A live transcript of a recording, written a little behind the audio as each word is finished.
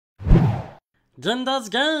Jen does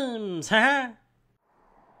games, haha!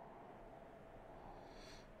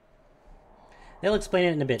 They'll explain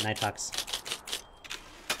it in a bit, Night Fox.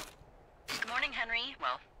 Good morning, Henry.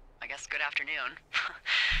 Well, I guess good afternoon.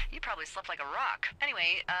 You probably slept like a rock.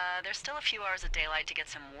 Anyway, there's still a few hours of daylight to get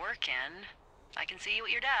some work in. I can see you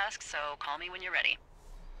at your desk, so call me when you're ready.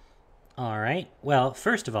 Alright, well,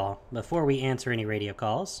 first of all, before we answer any radio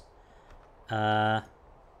calls, tab?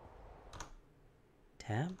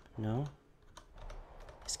 No.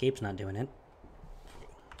 Escape's not doing it.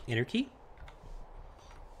 Enter key?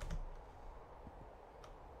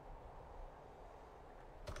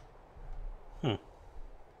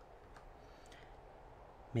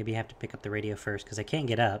 Maybe I have to pick up the radio first, because I can't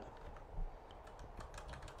get up.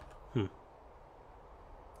 Oh.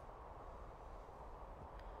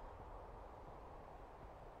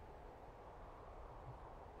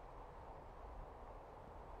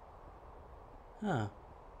 Well,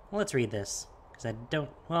 let's read this, because I don't...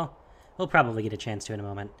 Well, we'll probably get a chance to in a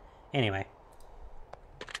moment. Anyway.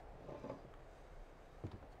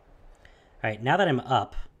 Alright, now that I'm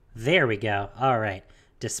up... There we go. Alright.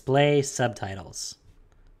 Display subtitles.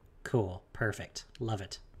 Cool. Perfect. Love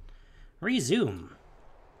it. Resume.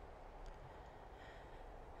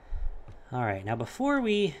 Alright, now before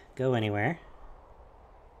we go anywhere...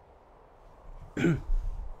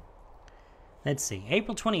 Let's see.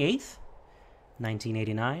 April 28th,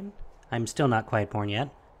 1989. I'm still not quite born yet.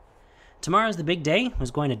 Tomorrow's the big day. I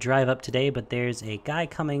was going to drive up today, but there's a guy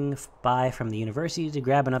coming by from the university to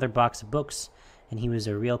grab another box of books, and he was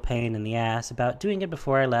a real pain in the ass about doing it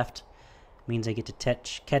before I left. Means I get to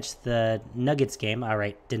catch the Nuggets game. All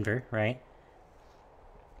right, Denver, right?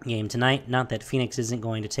 Game tonight. Not that Phoenix isn't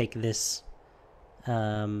going to take this.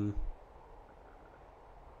 Not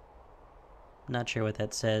sure what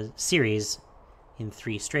that says. Series in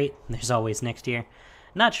 3 straight. There's always next year.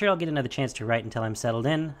 Not sure I'll get another chance to write until I'm settled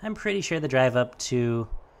in. I'm pretty sure the drive up to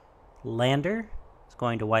Lander is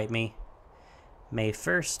going to wipe me. May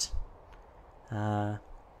 1st.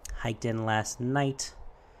 Hiked in last night.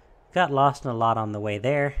 Got lost in a lot on the way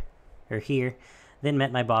there, or here, then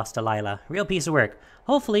met my boss, Delilah. Real piece of work.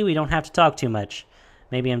 Hopefully we don't have to talk too much.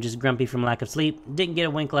 Maybe I'm just grumpy from lack of sleep. Didn't get a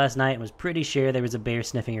wink last night and was pretty sure there was a bear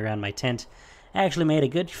sniffing around my tent. Actually made a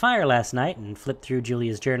good fire last night and flipped through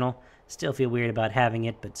Julia's journal. Still feel weird about having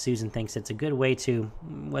it, but Susan thinks it's a good way to,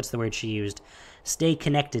 what's the word she used? Stay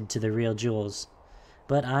connected to the real Jules.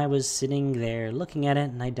 But I was sitting there looking at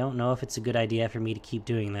it, and I don't know if it's a good idea for me to keep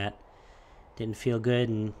doing that. Didn't feel good,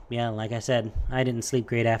 and yeah, like I said, I didn't sleep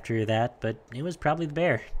great after that, but it was probably the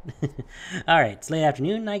bear. Alright, it's late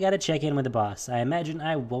afternoon, and I gotta check in with the boss. I imagine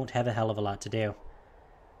I won't have a hell of a lot to do.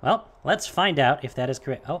 Well, let's find out if that is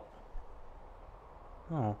correct. Oh.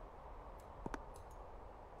 Oh.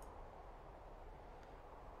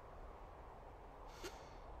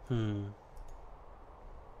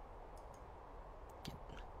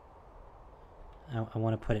 I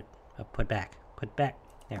want to put it, put back.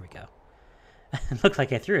 There we go. It looked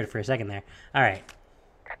like I threw it for a second there. Alright.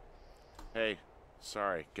 Hey,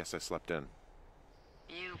 sorry, guess I slept in.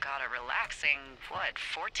 You got a relaxing,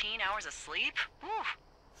 14 hours of sleep?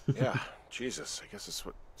 Whew. Yeah, Jesus, I guess it's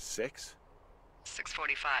what, 6?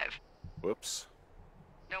 6:45. Whoops.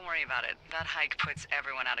 Don't worry about it. That hike puts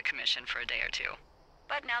everyone out of commission for a day or two.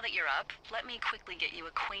 But now that you're up, let me quickly get you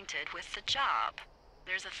acquainted with the job.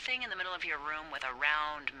 There's a thing in the middle of your room with a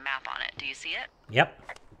round map on it. Do you see it?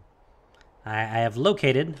 Yep. I have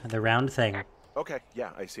located the round thing. Okay, yeah,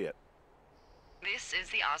 I see it. This is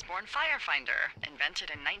the Osborne Firefinder, invented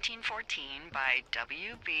in 1914 by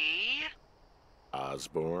W.B.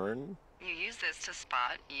 Osborne? You use this to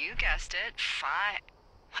spot, you guessed it,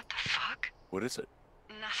 What the fuck? What is it?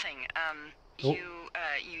 Nothing. Oh.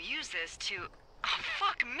 You use this to... Oh,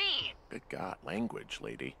 fuck me! Good God, language,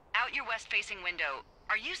 lady. Out your west-facing window.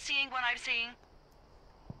 Are you seeing what I'm seeing?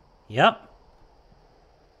 Yep.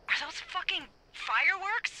 Are those fucking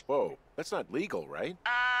fireworks? Whoa, that's not legal, right?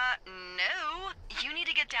 No. You need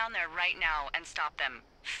to get down there right now and stop them.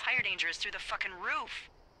 Fire danger is through the fucking roof.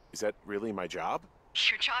 Is that really my job?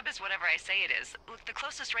 Your job is whatever I say it is. Look, the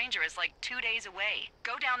closest ranger is like 2 days away.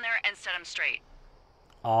 Go down there and set them straight.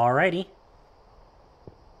 Alrighty.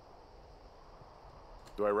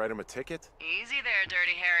 Do I write him a ticket? Easy there,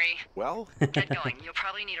 Dirty Harry. Well? Get going. You'll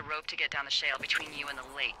probably need a rope to get down the shale between you and the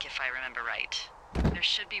lake, if I remember right. There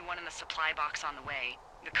should be one in the supply box on the way.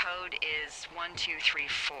 The code is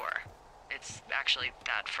 1234. It's actually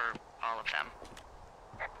that for all of them.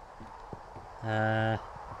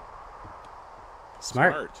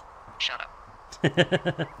 Smart. Shut up.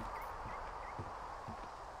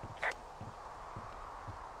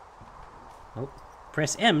 Oh,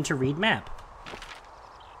 press M to read map.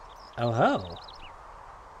 Oh ho!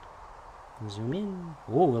 Zoom in.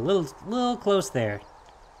 Oh, a little close there.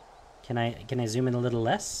 Can I zoom in a little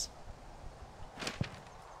less?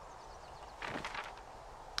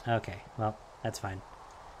 Okay, well, that's fine.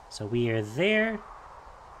 So we are there.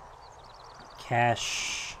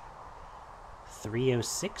 Cache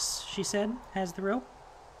 306, she said, has the rope.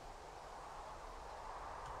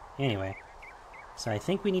 Anyway, so I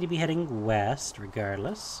think we need to be heading west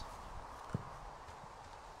regardless.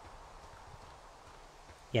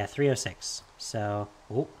 Yeah, 306. So,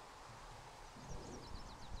 oh.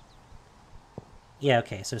 Yeah,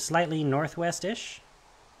 okay, so slightly northwest-ish.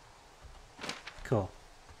 Cool.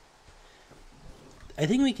 I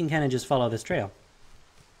think we can kind of just follow this trail.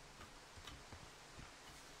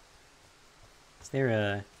 Is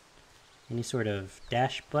there any sort of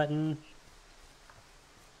dash button?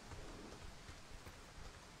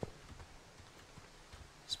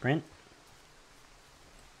 Sprint?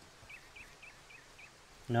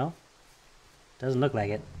 No? Doesn't look like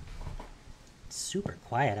it. It's super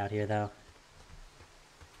quiet out here, though.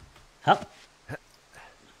 Hup!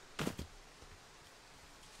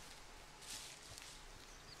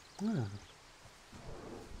 Oh.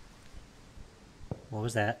 What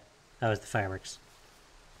was that? That was the fireworks.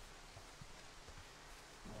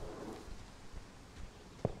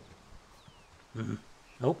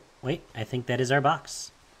 Oh, wait. I think that is our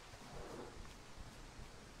box.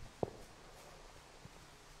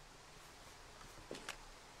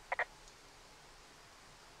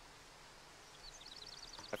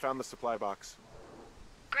 I found the supply box.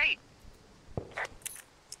 Great.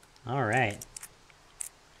 All right.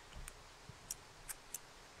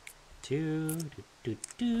 And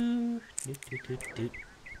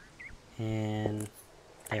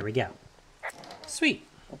there we go. Sweet.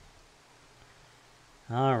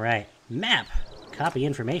 All right. Map. Copy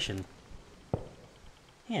information.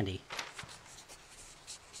 Handy.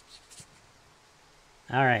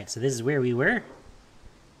 All right, so this is where we were.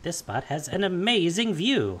 This spot has an amazing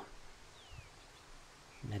view.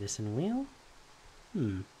 Medicine wheel?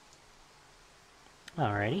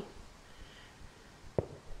 Alrighty.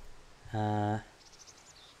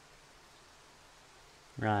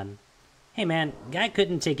 Ron. Hey man, guy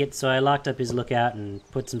couldn't take it, so I locked up his lookout and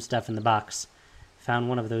put some stuff in the box. Found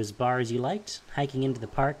one of those bars you liked, hiking into the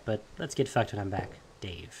park, but let's get fucked when I'm back.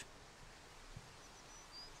 Dave.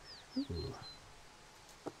 Ooh.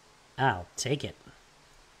 I'll take it.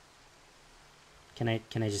 Can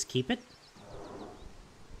I just keep it?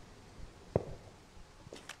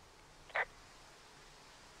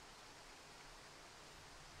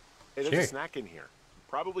 Hey, there's Sure. a snack in here.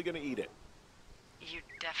 Probably gonna eat it. You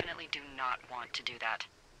definitely do not want to do that.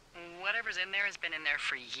 Whatever's in there has been in there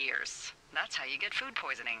for years. That's how you get food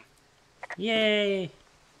poisoning. Yay!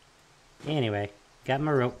 Anyway, got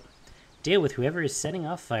my rope. Deal with whoever is setting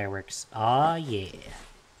off fireworks. Aw, yeah.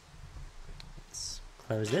 Let's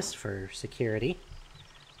close this for security.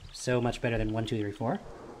 So much better than 1, 2, 3, 4.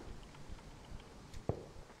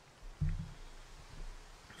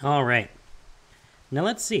 All right. Now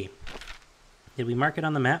let's see. Did we mark it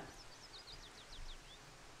on the map?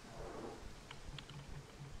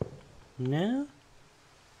 No?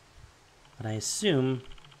 But I assume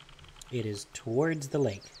it is towards the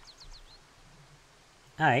lake.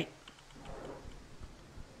 Alright.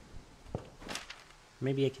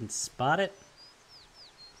 Maybe I can spot it?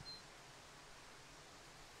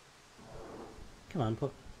 Come on,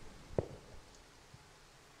 put...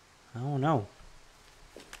 Oh no.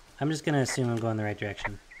 I'm just gonna assume I'm going the right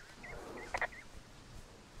direction.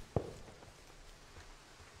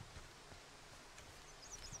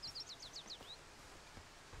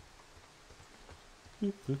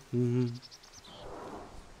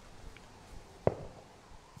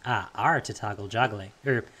 R to toggle joggling.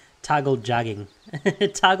 Toggle jogging.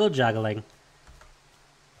 Toggle joggling.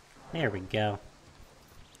 There we go.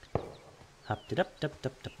 Up, up, up, up,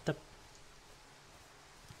 up, up.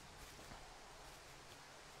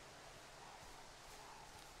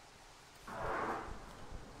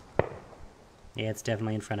 Yeah, it's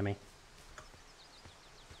definitely in front of me.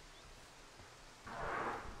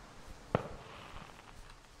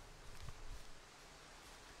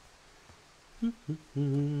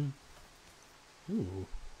 Ooh.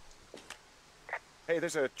 Hey,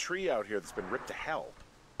 there's a tree out here that's been ripped to hell.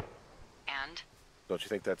 And? Don't you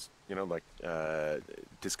think that's,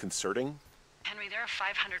 disconcerting? Henry, there are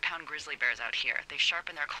 500-pound grizzly bears out here. They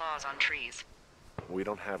sharpen their claws on trees. We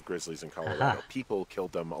don't have grizzlies in Colorado. Aha. People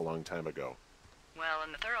killed them a long time ago. Well,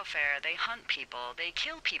 in the thoroughfare, they hunt people, they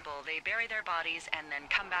kill people, they bury their bodies, and then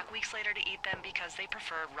come back weeks later to eat them because they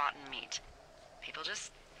prefer rotten meat. People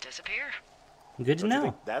just disappear. Good to Don't you know.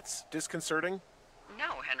 think that's disconcerting?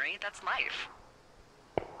 No, Henry, that's life.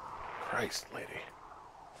 Christ, lady.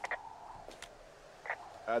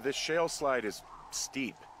 This shale slide is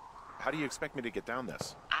steep. How do you expect me to get down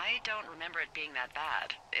this? I don't remember it being that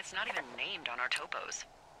bad. It's not even named on our topos.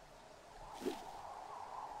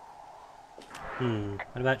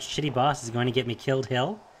 What about Shitty Boss is going to get me killed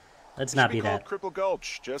hill? Let's not Should be called that. Cripple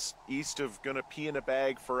Gulch, just east of Gonna Pee in a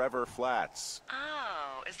Bag Forever Flats.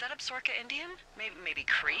 Oh, is that Absorka Indian? Maybe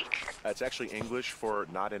Creek? It's actually English for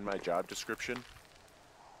not in my job description.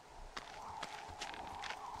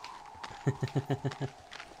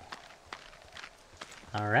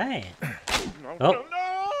 All right. No, Oh.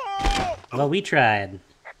 no! Well, we tried.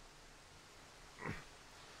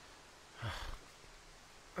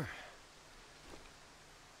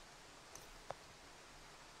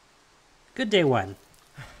 Good day one.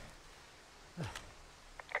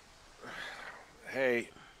 Hey,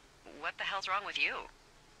 What the hell's wrong with you?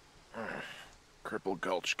 Cripple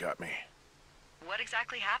Gulch got me. What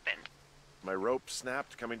exactly happened? My rope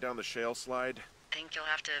snapped coming down the shale slide. Think you'll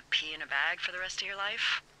have to pee in a bag for the rest of your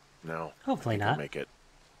life? No. Hopefully I think I'll not. make it.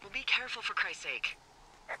 Well, be careful for Christ's sake.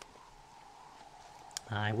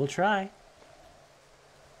 I will try.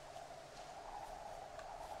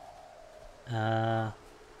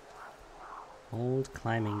 Old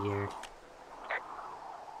climbing gear.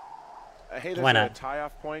 Hey, Why there's a not?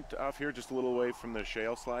 tie-off point off here just a little away from the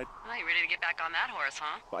shale slide. Well, you ready to get back on that horse,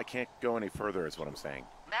 huh? Well, I can't go any further is what I'm saying.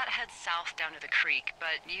 That heads south down to the creek,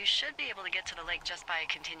 but you should be able to get to the lake just by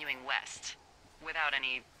continuing west. Without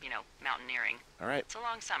any, mountaineering. All right. It's a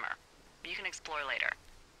long summer. You can explore later.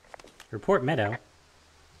 Report Meadow.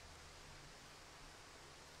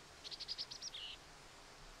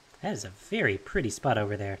 That is a very pretty spot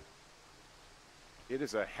over there. It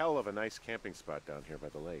is a hell of a nice camping spot down here by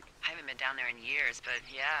the lake. I haven't been down there in years, but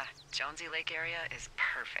yeah, Jonesy Lake area is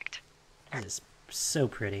perfect. This is so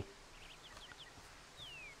pretty.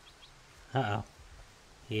 Uh-oh.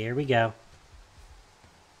 Here we go.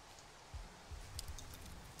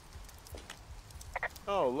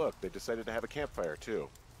 Oh, look, they decided to have a campfire, too.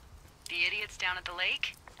 The idiots down at the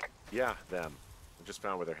lake? Yeah, them. I just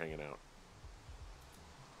found where they're hanging out.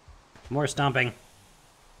 More stomping.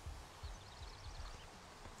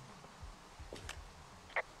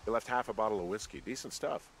 They left half a bottle of whiskey. Decent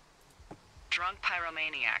stuff. Drunk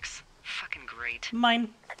pyromaniacs. Fucking great. Mine.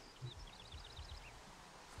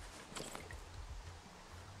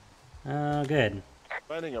 Oh, good.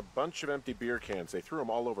 Finding a bunch of empty beer cans. They threw them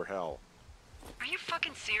all over hell. Are you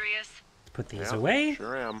fucking serious? Let's put these Yeah, away.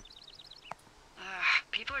 Sure am. Ugh,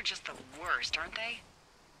 people are just the worst, aren't they?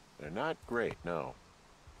 They're not great, no.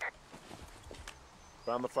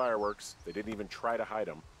 Found the fireworks. They didn't even try to hide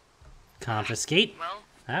them. Confiscate. Well,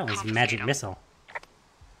 That was confiscate magic 'em. missile.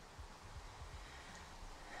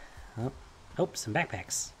 Oh, some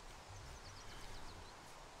backpacks.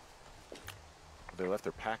 They left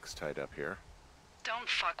their packs tied up here. Don't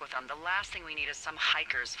fuck with them. The last thing we need is some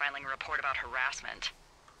hikers filing a report about harassment.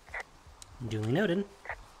 Duly noted.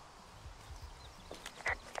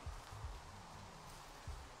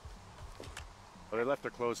 Well, they left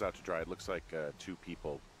their clothes out to dry. It looks like two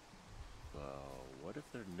people. What if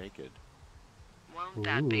they're naked? Won't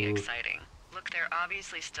that be Ooh. exciting? Look, they're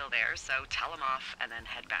obviously still there, so tell them off and then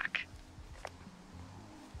head back.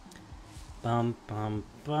 Bum bum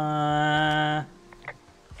ba.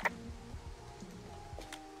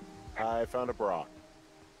 I found a bra.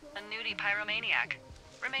 A nudie pyromaniac.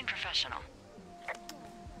 Remain professional.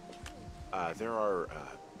 There are,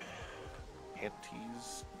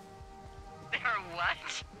 panties? There are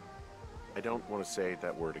what? I don't want to say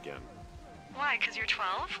that word again. Why, 'cause you're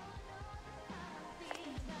 12?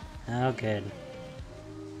 Oh, good.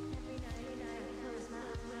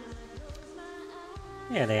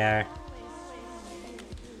 There they are.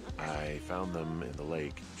 I found them in the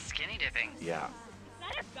lake. Skinny dipping. Yeah. Is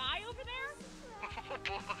that a guy over there? Oh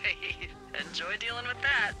boy. Enjoy dealing with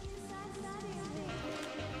that.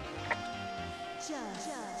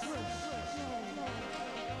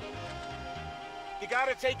 You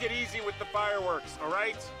gotta take it easy with the fireworks,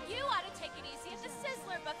 alright? You ought to take it easy at the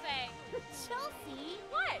Sizzler buffet. Chelsea?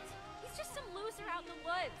 What? He's just some loser out in the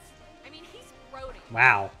woods. I mean, he's grody.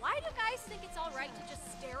 Wow. Why do guys think it's all right to just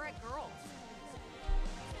stare at girls?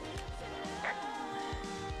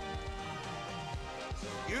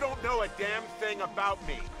 You don't know a damn thing about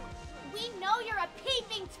me. We know you're a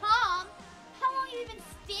peeping Tom. How long have you been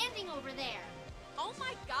standing over there? Oh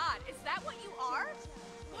my god, is that what you are?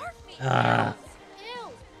 Barf me.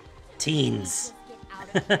 Ew. Teens. Just get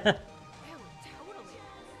out of here. Ew, totally.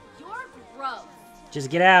 You're gross. Just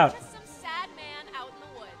get out. Just some sad man out in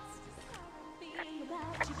the woods.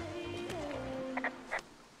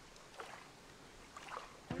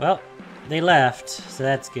 Well, they left, so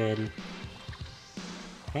that's good.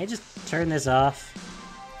 Can I just turn this off?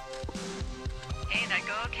 Hey, that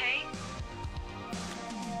go okay?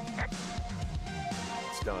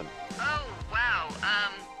 It's done. Oh, wow.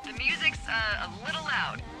 The music's a little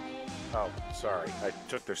loud. Oh, sorry. I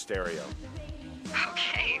took their stereo.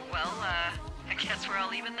 Okay, well, I guess we're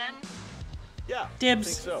all even then? Yeah, Dibs.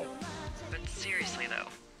 I think so. But seriously, though,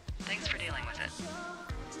 thanks for dealing with it.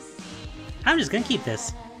 I'm just gonna keep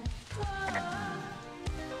this.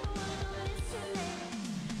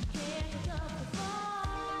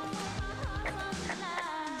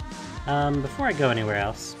 Before I go anywhere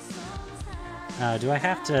else, do I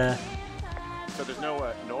have to... So there's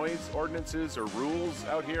no noise ordinances or rules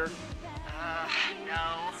out here?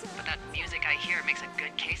 No, but that music I hear makes a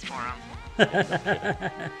good case for him.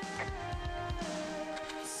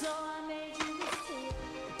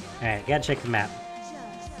 Alright, gotta check the map.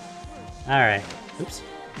 Alright. Oops.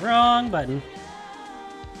 Wrong button.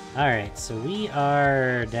 Alright, so we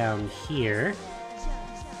are down here.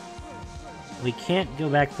 We can't go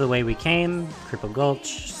back the way we came, Cripple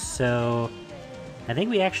Gulch, so I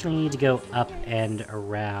think we actually need to go up and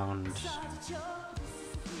around.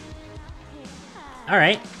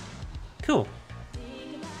 Alright, cool.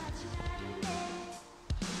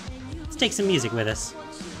 Let's take some music with us.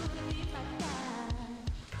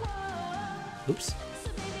 Oops.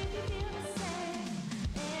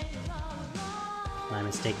 My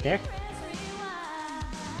mistake there.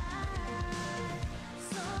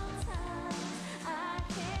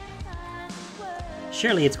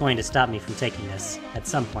 Surely it's going to stop me from taking this at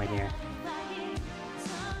some point here.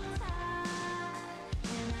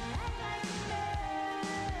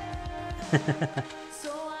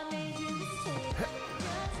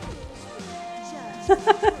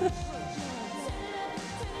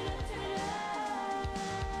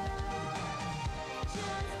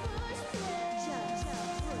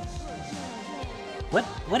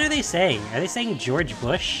 What are they saying? Are they saying George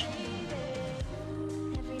Bush?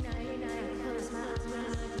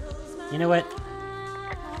 You know what?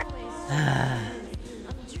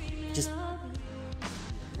 Just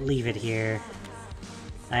leave it here.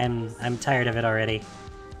 I'm tired of it already.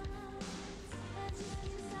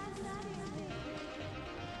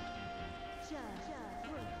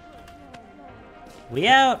 We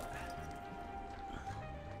out.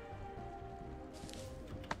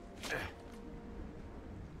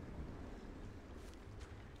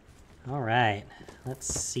 All right. Let's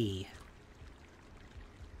see.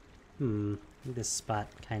 This spot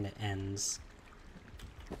kind of ends.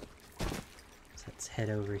 So let's head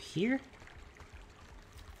over here.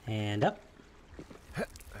 And up.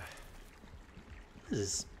 This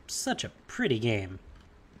is such a pretty game.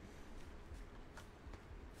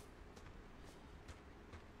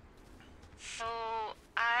 So,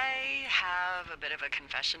 I have a bit of a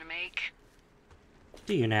confession to make.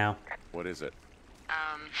 Do you now? What is it?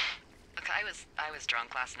 Look, I was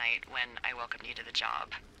drunk last night when I welcomed you to the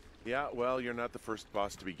job. Yeah, well, you're not the first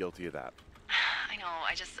boss to be guilty of that. I know,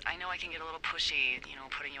 I know I can get a little pushy, you know,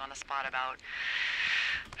 putting you on the spot about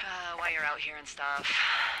why you're out here and stuff.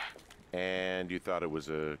 And you thought it was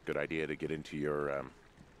a good idea to get into your,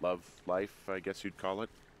 love life, I guess you'd call it?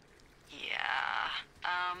 Yeah,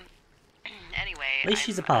 anyway... At least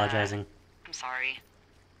she's apologizing. I'm sorry.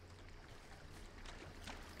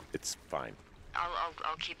 It's fine.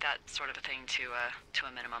 I'll keep that sort of a thing to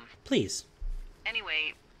a minimum. Please.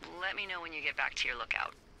 Anyway, let me know when you get back to your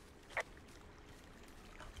lookout.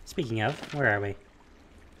 Speaking of, where are we?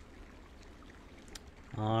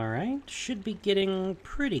 Alright, should be getting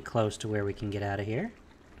pretty close to where we can get out of here.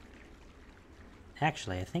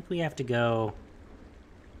 Actually, I think we have to go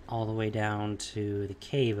all the way down to the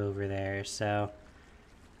cave over there, so...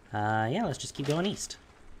 yeah, let's just keep going east.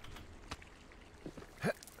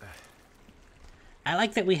 I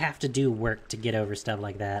like that we have to do work to get over stuff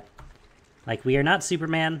like that. Like, we are not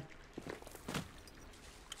Superman.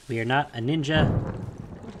 We are not a ninja.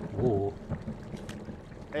 Ooh.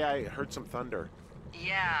 Hey, I heard some thunder.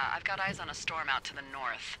 Yeah, I've got eyes on a storm out to the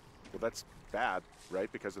north. Well, that's bad,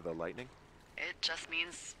 right? Because of the lightning? It just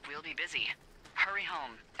means we'll be busy. Hurry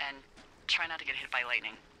home, and try not to get hit by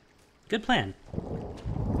lightning. Good plan.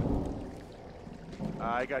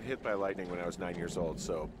 I got hit by lightning when I was 9 years old,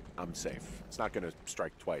 so I'm safe. It's not going to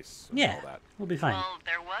strike twice. And Yeah, all that. we'll be fine. Well,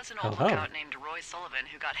 there was an old Ho-ho. lookout named Roy Sullivan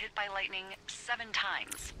who got hit by lightning 7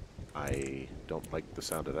 times. I don't like the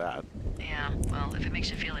sound of that. Yeah, well, if it makes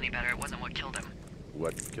you feel any better, it wasn't what killed him.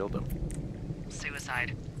 What killed him?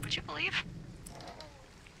 Suicide. Would you believe?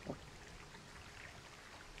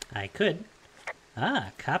 I could.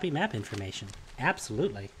 Ah, copy map information.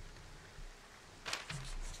 Absolutely.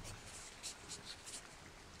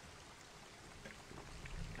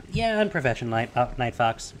 Yeah, unprofessional Night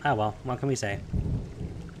Fox. Ah well, what can we say?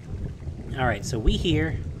 Alright, so we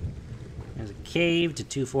here. There's a cave to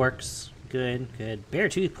Two Forks. Good, good.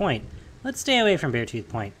 Beartooth Point. Let's stay away from Beartooth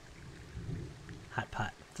Point. Hot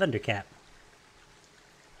Pot. Thundercat.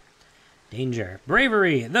 Danger.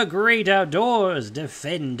 Bravery. The great outdoors.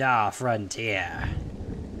 Defend our frontier.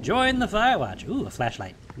 Join the Firewatch. Ooh, a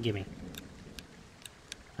flashlight. Gimme.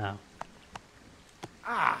 Oh.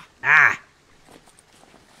 Ah!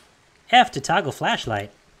 F to toggle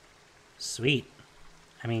flashlight. Sweet.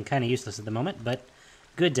 I mean, kind of useless at the moment, but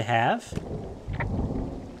good to have.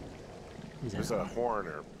 There's a horn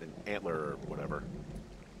or an antler or whatever.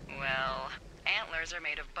 Well, antlers are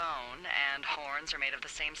made of bone, and horns are made of the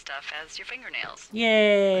same stuff as your fingernails. I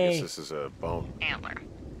Yay! guess this is a bone. Antler.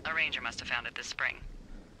 A ranger must have found it this spring.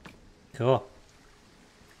 Cool.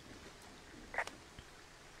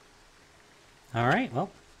 Alright, well.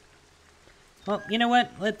 Well, you know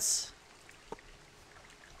what? Let's...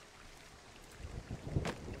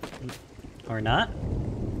 Or not.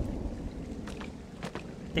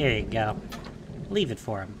 There you go. Leave it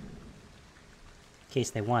for them. In case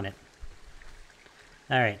they want it.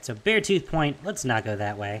 Alright, so Beartooth Point. Let's not go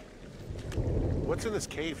that way. What's in this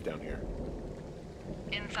cave down here?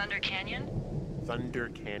 In Thunder Canyon? Thunder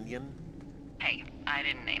Canyon? Hey, I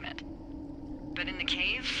didn't name it. But in the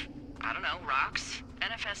cave, I don't know, rocks?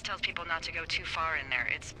 NFS tells people not to go too far in there.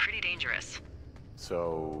 It's pretty dangerous.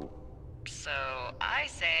 So I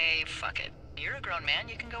say, fuck it. You're a grown man,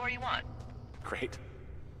 you can go where you want. great.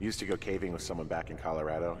 Used to go caving with someone back in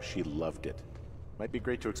Colorado. She loved it. Might be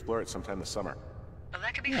great to explore it sometime this summer. Well,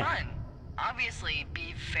 that could be fun. Obviously,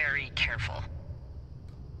 be very careful.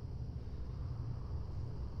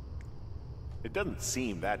 It doesn't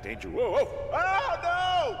seem that dangerous. Whoa, whoa! Oh,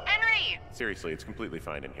 no! Henry! Seriously, it's completely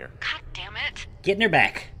fine in here. God damn it. Getting her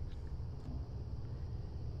back.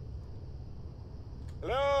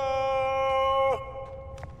 Hello?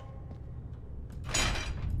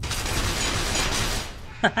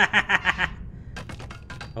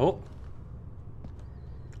 Oh.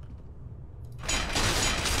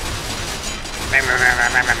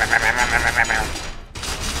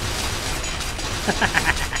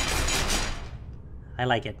 I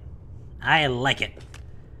like it. I like it.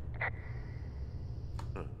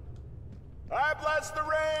 I bless the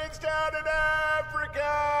rains down in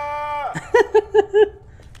Africa!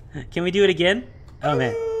 Can we do it again? Oh,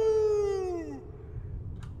 man.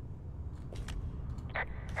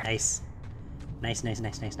 Nice. Nice, nice,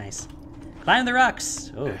 nice, nice, nice. Climb the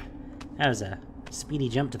rocks! Oh, that was a speedy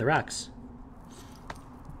jump to the rocks.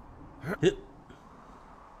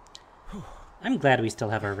 I'm glad we still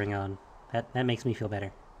have our ring on. That makes me feel better.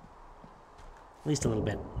 At least a little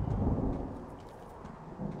bit.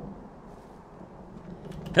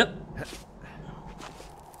 Hup.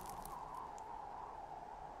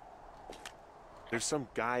 There's some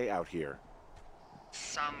guy out here.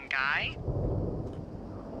 Some guy?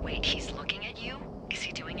 Wait, he's looking at you? Is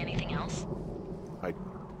he doing anything else?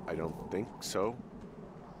 I don't think so.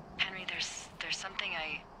 Henry, there's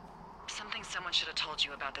something someone should have told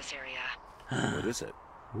you about this area. What is it?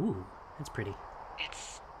 Ooh, that's pretty.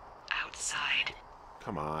 It's outside.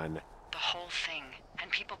 Come on. The whole thing.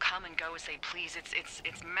 And people come and go as they please. It's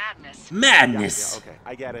madness. Madness! Yeah, okay,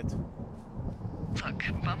 I get it. Look,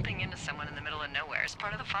 bumping into someone in the middle of nowhere is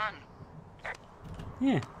part of the fun.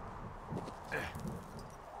 Yeah.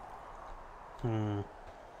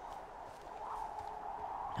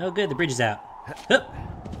 Oh good, the bridge is out. Hup.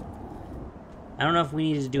 I don't know if we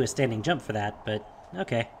needed to do a standing jump for that, but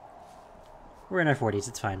okay. We're in our 40s,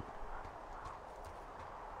 it's fine.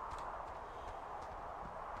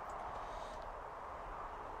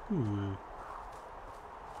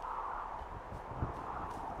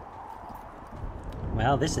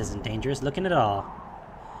 Well, this isn't dangerous looking at all.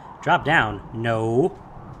 Drop down. No.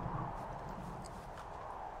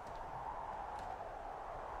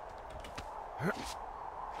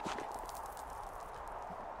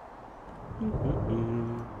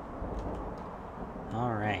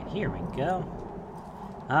 Alright, here we go.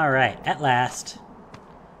 Alright, at last.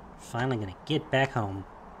 Finally gonna get back home.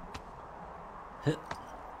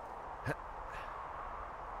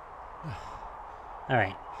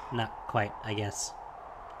 Alright, not quite, I guess.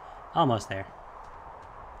 Almost there.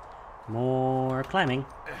 More climbing.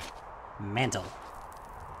 Mantle.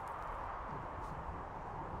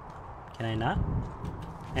 Can I not?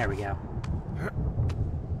 There we go.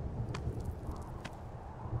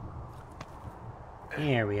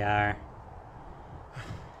 Here we are.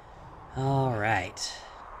 Alright.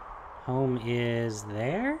 Home is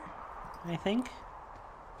there, I think.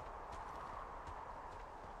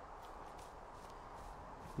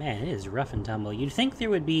 Man, it is rough and tumble. You'd think there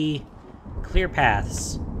would be clear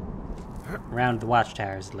paths around the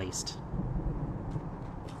watchtowers, at least.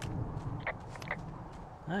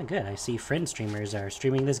 Ah, good. I see friend streamers are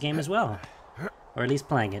streaming this game as well. Or at least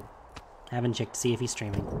playing it. Haven't checked to see if he's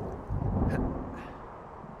streaming.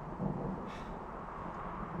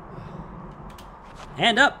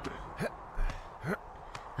 And up!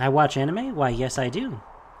 I watch anime? Why, yes I do.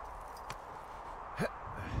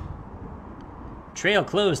 Trail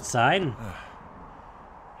closed sign.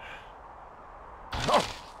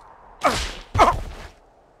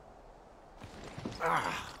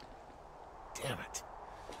 Damn it.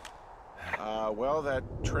 Well, that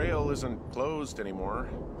trail isn't closed anymore.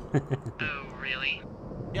 Oh, really?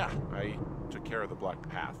 Yeah, I took care of the blocked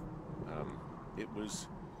path. It was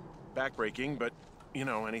backbreaking, but, you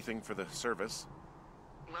know, anything for the service.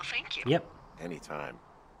 Well, thank you. Yep. Anytime.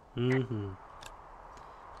 Mm-hmm.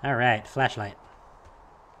 Alright, flashlight.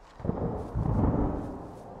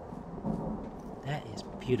 That is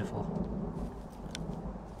beautiful.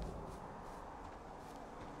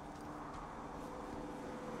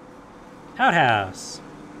 Outhouse!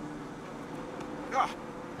 Ah!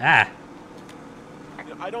 Ah!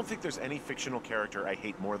 You know, I don't think there's any fictional character I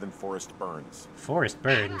hate more than Forrest Burns. Forest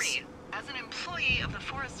Burns. Henry, as an employee of the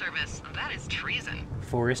Forest Service, that is treason.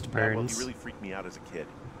 Forest Yeah, well, Burns. he really freaked me out as a kid.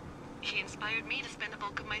 He inspired me to spend the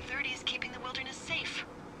bulk of my 30s keeping the wilderness safe.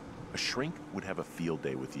 A shrink would have a field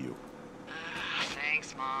day with you.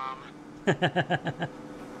 Thanks, Mom.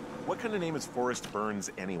 What kind of name is Forrest Burns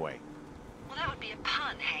anyway? Well, that would be a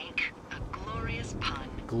pun, Hank. A glorious pun.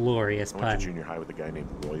 Glorious I went to pun. junior high with a guy named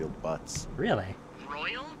Royal Butts. Really?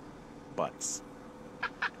 Royal? Butts.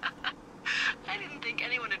 I didn't think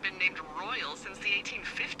anyone had been named Royal since the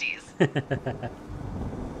 1850s.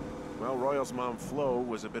 Well, Royal's mom, Flo,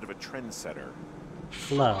 was a bit of a trendsetter.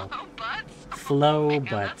 Flo. Oh, Butts? Flo Oh, man,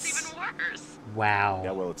 Butts. That's even worse. Wow.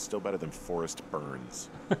 Yeah, well, it's still better than Forrest Burns.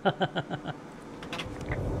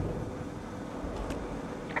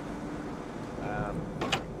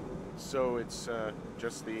 So it's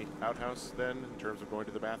just the outhouse then, in terms of going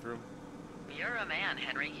to the bathroom? You're a man,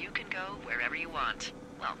 Henry. You can go wherever you want.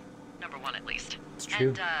 Well, number one at least. It's true.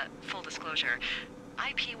 And, full disclosure,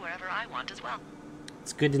 I pee wherever I want as well.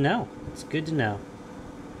 It's good to know. It's good to know.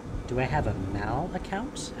 Do I have a Mal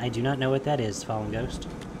account? I do not know what that is, Fallen Ghost.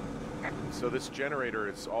 So this generator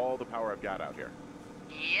is all the power I've got out here.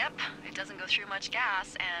 Yep, it doesn't go through much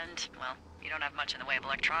gas, and, well, you don't have much in the way of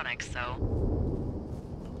electronics, so...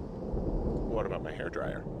 What about my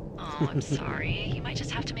hairdryer? Oh, I'm sorry. You might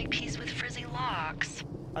just have to make peace with frizzy locks.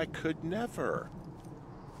 I could never.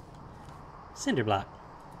 Cinder block.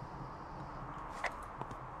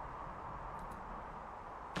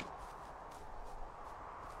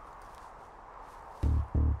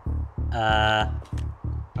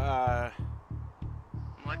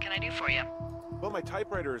 What can I do for you? Well, my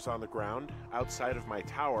typewriter is on the ground, outside of my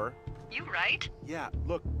tower. You right? Yeah,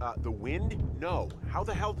 look, the wind? No. How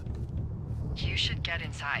the hell did... You should get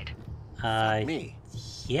inside. Me?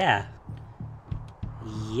 Yeah.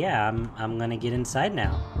 Yeah, I'm gonna get inside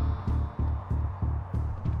now.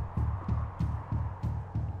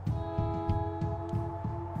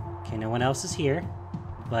 Okay, no one else is here,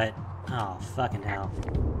 but... Oh, fucking hell.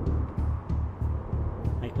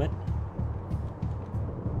 Wait, what?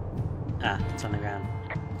 Ah, it's on the ground.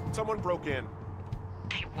 Someone broke in.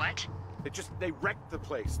 Hey, what? They wrecked the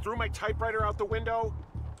place. Threw my typewriter out the window.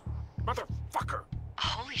 Motherfucker!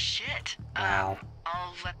 Holy shit. Wow.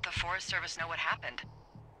 I'll let the Forest Service know what happened.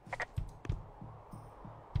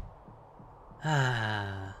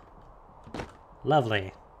 Ah.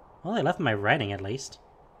 Lovely. Well, I left my writing at least.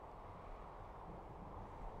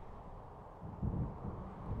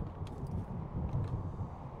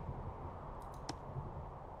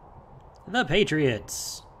 The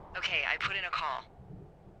Patriots. Okay, I put in a call.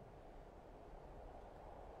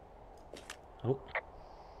 Oh.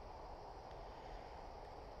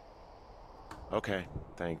 Okay,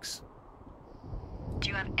 thanks. Do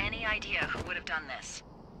you have any idea who would have done this?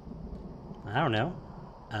 I don't know.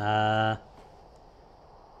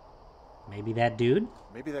 Maybe that dude?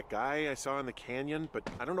 Maybe that guy I saw in the canyon, but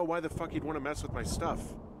I don't know why the fuck he'd want to mess with my stuff.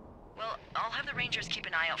 Well, I'll have the Rangers keep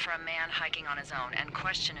an eye out for a man hiking on his own and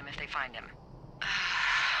question him if they find him.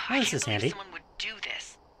 Oh, this I is can't believe handy. someone would do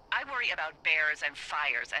this. I worry about bears and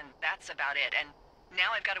fires, and that's about it. And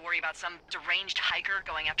now I've got to worry about some deranged hiker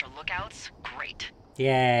going after lookouts? Great.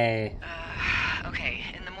 Yay. Okay,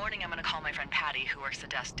 in the morning I'm gonna call my friend Patty, who works the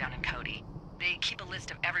desk down in Cody. They keep a list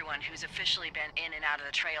of everyone who's officially been in and out of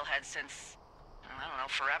the trailhead since, I don't know,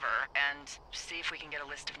 forever, and see if we can get a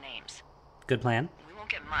list of names. Good plan. We won't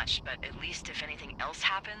get much, but at least if anything else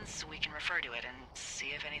happens, we can refer to it and see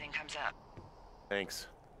if anything comes up. Thanks.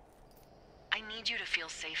 I need you to feel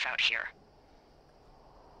safe out here.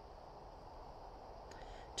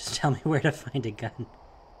 Just tell me where to find a gun.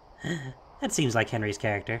 That seems like Henry's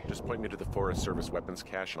character. Just point me to the Forest Service weapons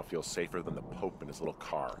cache and I'll feel safer than the Pope in his little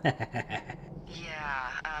car. Yeah,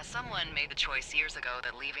 someone made the choice years ago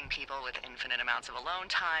that leaving people with infinite amounts of alone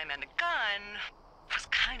time and a gun was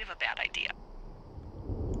kind of a bad idea.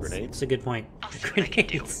 Grenades? It's a good point. I'll see what I can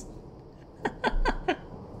do. Grenades.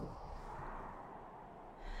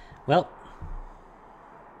 Well.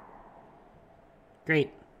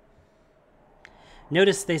 Great.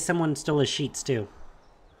 Notice someone stole his sheets, too.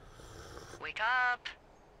 Wake up.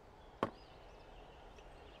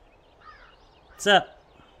 What's up?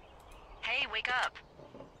 Hey, wake up.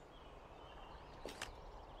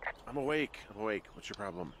 I'm awake. What's your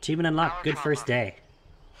problem? Achievement unlocked. Our Good first problem. day.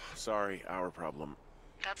 Sorry, our problem.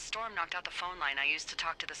 That storm knocked out the phone line I used to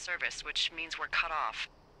talk to the service, which means we're cut off.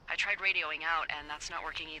 I tried radioing out, and that's not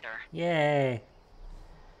working either. Yay.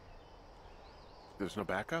 There's no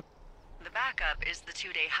backup? The backup is the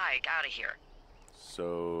 2-day hike out of here.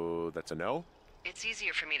 So that's a no? It's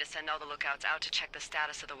easier for me to send all the lookouts out to check the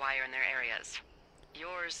status of the wire in their areas.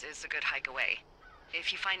 Yours is a good hike away.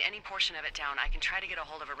 If you find any portion of it down, I can try to get a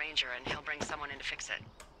hold of a ranger and he'll bring someone in to fix it.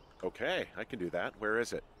 Okay, I can do that. Where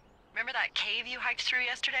is it? Remember that cave you hiked through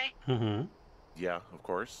yesterday? Mm-hmm. Yeah, of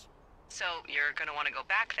course. So you're gonna want to go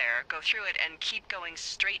back there, go through it, and keep going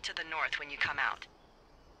straight to the north when you come out.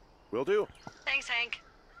 Will do. Thanks, Hank.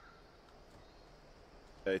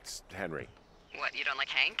 It's Henry. What, you don't like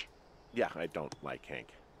Hank? Yeah, I don't like Hank.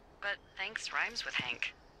 But thanks rhymes with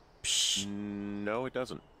Hank. Psh. No, it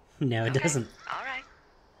doesn't. No, it Okay, doesn't. all right.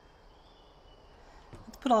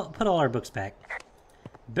 Let's put all our books back.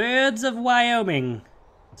 Birds of Wyoming.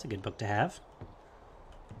 That's a good book to have.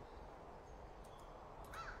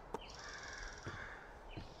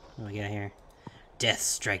 What do we got here? Death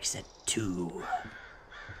strikes at 2.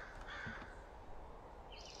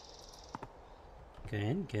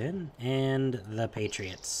 Good, good. And the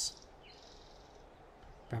Patriots.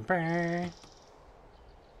 Brum, brum.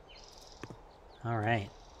 All right.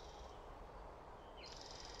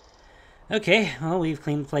 Okay, well, we've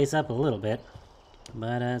cleaned the place up a little bit,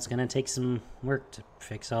 but it's going to take some work to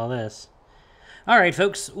fix all this. All right,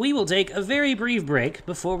 folks, we will take a very brief break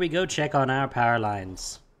before we go check on our power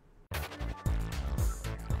lines.